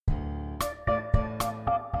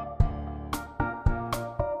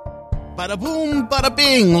Bada boom, bada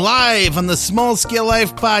bing, live on the Small Scale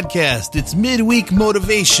Life podcast. It's midweek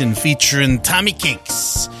motivation featuring Tommy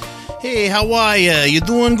Cakes. Hey, how are ya? You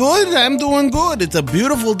doing good? I'm doing good. It's a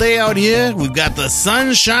beautiful day out here. We've got the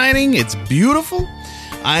sun shining. It's beautiful.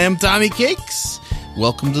 I am Tommy Cakes.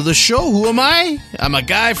 Welcome to the show. Who am I? I'm a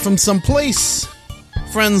guy from someplace,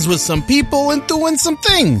 friends with some people and doing some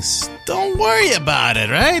things. Don't worry about it,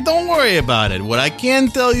 right? Don't worry about it. What I can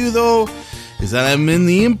tell you, though, is that I'm in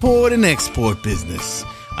the import and export business.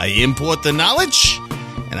 I import the knowledge,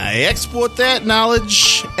 and I export that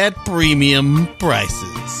knowledge at premium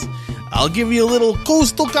prices. I'll give you a little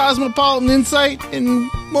coastal cosmopolitan insight in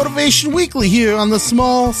Motivation Weekly here on the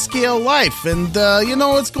Small Scale Life. And,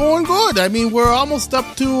 it's going good. I mean, we're almost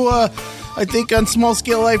up to, I think on Small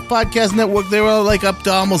Scale Life Podcast Network, they were up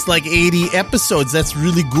to almost 80 episodes. That's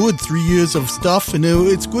really good. 3 years of stuff, and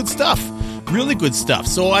it's good stuff. Really good stuff.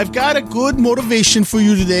 So I've got a good motivation for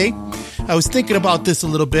you today. I was thinking about this a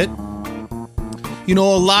little bit. You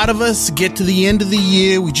know, a lot of us get to the end of the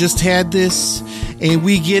year. We just had this, and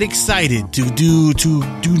we get excited to do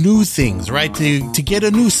new things, right? To get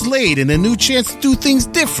a new slate and a new chance to do things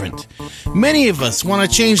different. Many of us want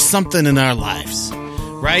to change something in our lives,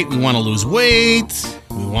 right? We want to lose weight.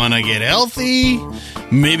 We want to get healthy.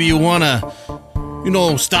 Maybe you want to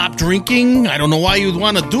stop drinking. I don't know why you'd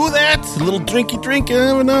want to do that. A little drinky drink.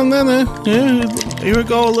 Here we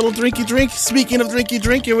go, a little drinky drink. Speaking of drinky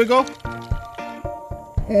drink, here we go.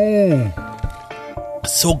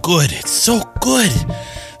 So good. It's so good.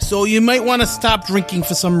 So you might want to stop drinking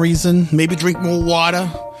for some reason. Maybe drink more water.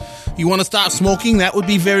 You want to stop smoking. That would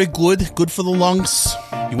be very good. Good for the lungs.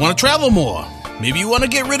 You want to travel more. Maybe you want to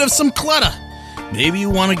get rid of some clutter. Maybe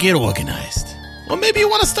you want to get organized. Or maybe you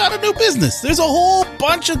want to start a new business. There's a whole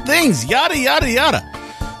bunch of things, yada, yada, yada,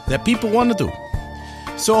 that people want to do.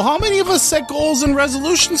 So how many of us set goals and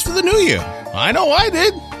resolutions for the new year? I know I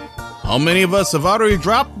did. How many of us have already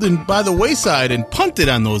dropped them by the wayside and punted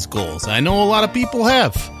on those goals? I know a lot of people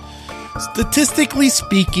have. Statistically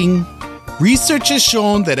speaking, research has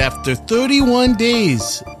shown that after 31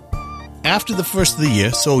 days after the first of the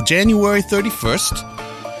year, so January 31st,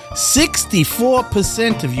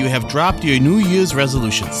 64% of you have dropped your New Year's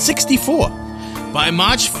resolution. 64. By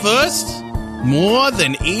March 1st, more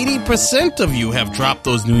than 80% of you have dropped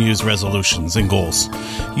those New Year's resolutions and goals.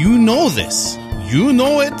 You know this. You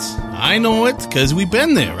know it. I know it because we've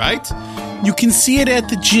been there, right? You can see it at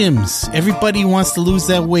the gyms. Everybody wants to lose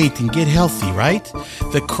that weight and get healthy, right?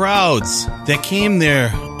 The crowds that came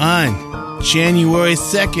there on January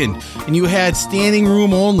 2nd, and you had standing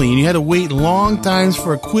room only, and you had to wait long times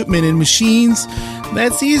for equipment and machines.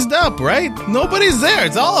 That's eased up, right? Nobody's there.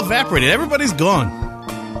 It's all evaporated. Everybody's gone.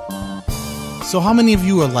 So how many of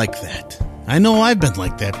you are like that? I know I've been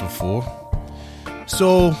like that before.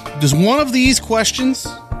 So does one of these questions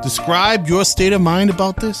describe your state of mind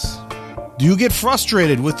about this? Do you get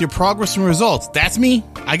frustrated with your progress and results? That's me.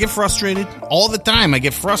 I get frustrated all the time. I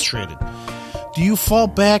get frustrated. Do you fall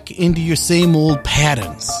back into your same old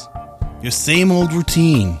patterns, your same old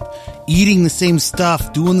routine, eating the same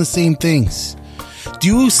stuff, doing the same things? Do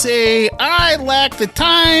you say, I lack the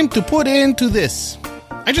time to put into this?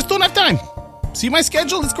 I just don't have time. See my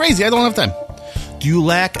schedule? It's crazy. I don't have time. Do you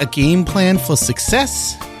lack a game plan for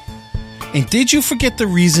success? And did you forget the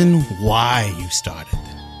reason why you started?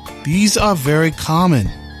 These are very common.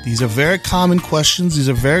 These are very common questions. These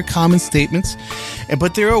are very common statements.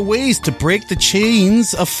 But there are ways to break the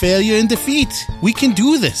chains of failure and defeat. We can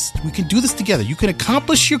do this. We can do this together. You can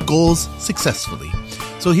accomplish your goals successfully.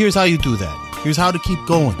 So here's how you do that. Here's how to keep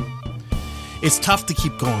going. It's tough to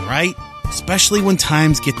keep going, right? Especially when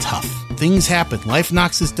times get tough. Things happen. Life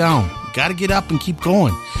knocks us down. You got to get up and keep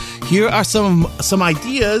going. Here are some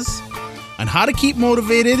ideas on how to keep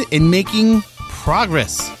motivated and making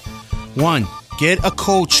progress. 1. Get a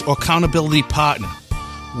coach or accountability partner.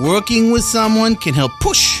 Working with someone can help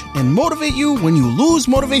push and motivate you when you lose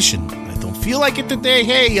motivation. I don't feel like it today.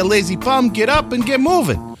 Hey, you lazy bum, get up and get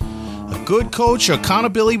moving. A good coach or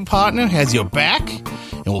accountability partner has your back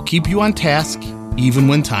and will keep you on task even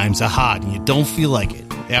when times are hard and you don't feel like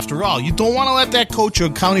it. After all, you don't want to let that coach or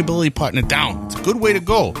accountability partner down. It's a good way to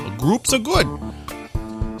go. Groups are good.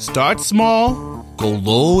 Start small, go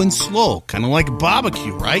low and slow, kind of like a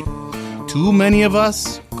barbecue, right? Too many of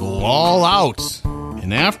us go all out.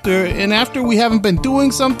 And after we haven't been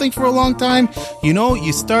doing something for a long time,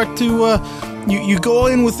 you start to you go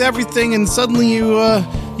in with everything, and suddenly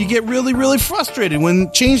you get really, really frustrated when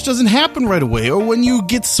change doesn't happen right away, or when you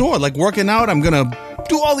get sore. Like working out, I'm gonna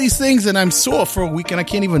do all these things and I'm sore for a week and I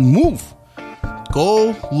can't even move.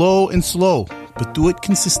 Go low and slow, but do it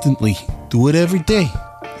consistently. Do it every day.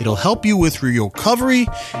 It'll help you with your recovery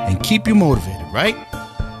and keep you motivated, right?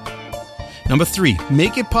 Number 3,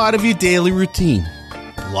 make it part of your daily routine.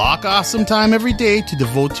 Block off some time every day to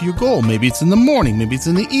devote to your goal. Maybe it's in the morning, maybe it's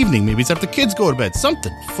in the evening, maybe it's after kids go to bed,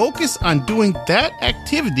 something. Focus on doing that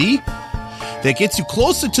activity that gets you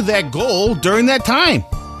closer to that goal during that time.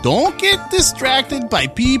 Don't get distracted by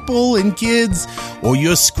people and kids or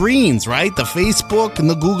your screens, right? The Facebook and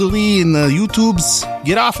the Googly and the YouTubes.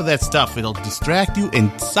 Get off of that stuff. It'll distract you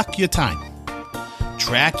and suck your time.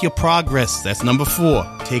 Track your progress. That's number 4.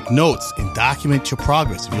 Take notes and document your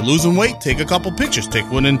progress. If you're losing weight, take a couple pictures. Take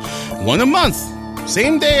one a month.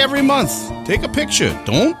 Same day every month. Take a picture.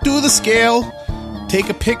 Don't do the scale. Take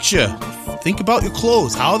a picture. Think about your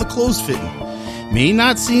clothes. How are the clothes fitting? May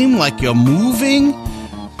not seem like you're moving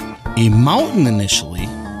a mountain initially,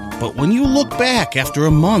 but when you look back after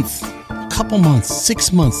a month, a couple months,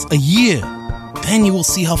 6 months, a year, then you will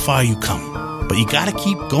see how far you come. But you gotta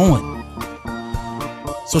keep going.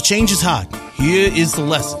 So change is hard. Here is the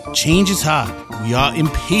lesson. Change is hard. We are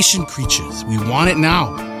impatient creatures. We want it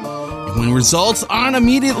now. And when results aren't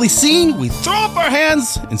immediately seen, we throw up our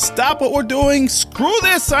hands and stop what we're doing. Screw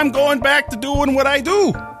this, I'm going back to doing what I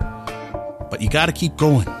do. But you gotta keep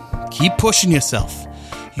going. Keep pushing yourself.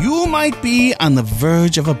 You might be on the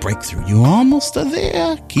verge of a breakthrough. You almost are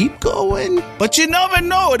there. Keep going. But you never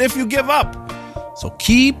know it if you give up. So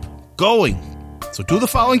keep going. So do the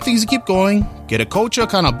following things to keep going. Get a coach or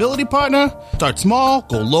accountability partner. Start small.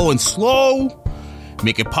 Go low and slow.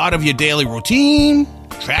 Make it part of your daily routine.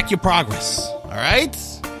 Track your progress. All right?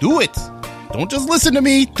 Do it. Don't just listen to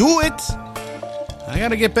me. Do it. I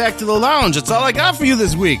gotta get back to the lounge. That's all I got for you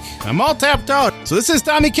this week. I'm all tapped out. So this is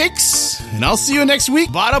Tommy Cakes, and I'll see you next week.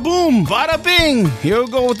 Bada boom, bada bing. Here we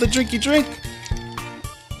go with the drinky drink.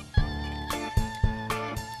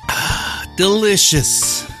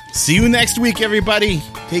 Delicious. See you next week, everybody.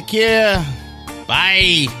 Take care.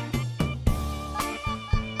 Bye.